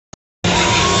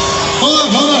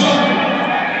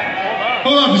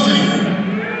Hold on for a second.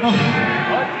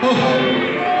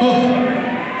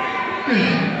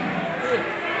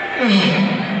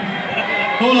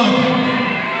 Hold on.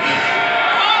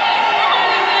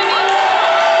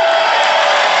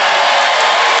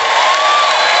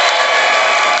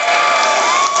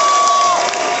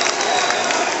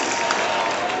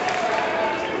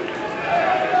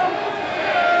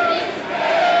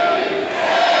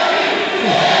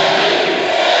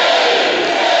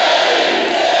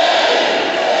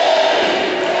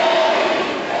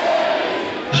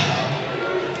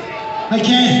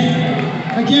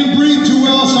 I can't breathe too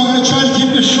well, so I'm going to try to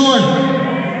keep this short.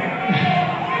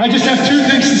 I just have two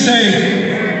things to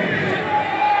say.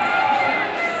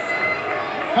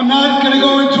 I'm not going to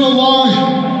go into a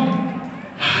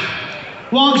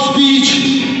long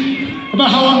speech about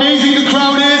how amazing the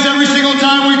crowd is every single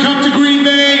time we come to Green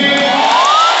Bay.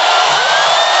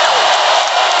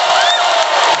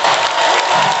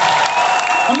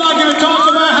 I'm not going to talk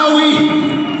about how we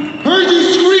heard you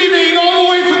screaming all the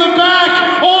way from the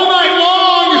back all night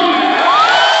long.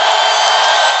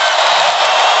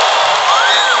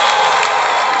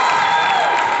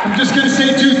 I'm just going to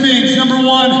say two things. Number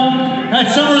one, at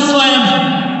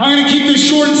SummerSlam, I'm going to keep this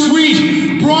short and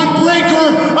sweet. Braun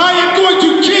Breaker, I am going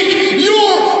to kick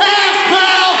your ass,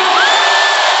 pal!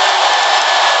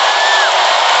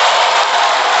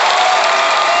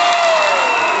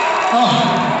 Oh.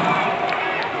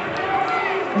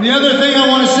 And the other thing I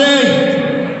want to say,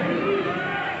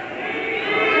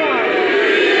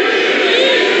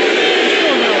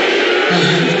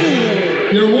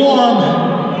 you're warm.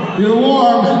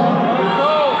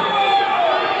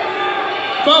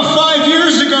 About 5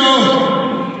 years ago,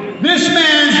 this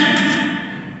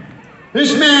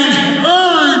man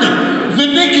earned the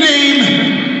nickname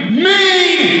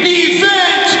Main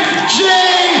Event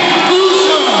Jey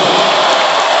Uso.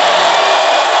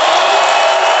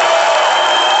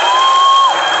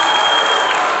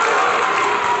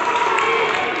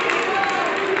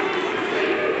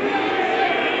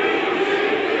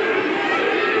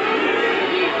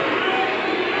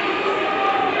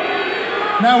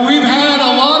 Now, we've had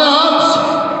a lot of ups,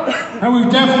 and we've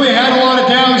definitely had a lot of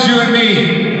downs, you and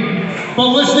me. But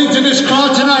listening to this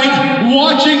crowd tonight,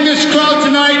 watching this crowd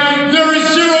tonight, there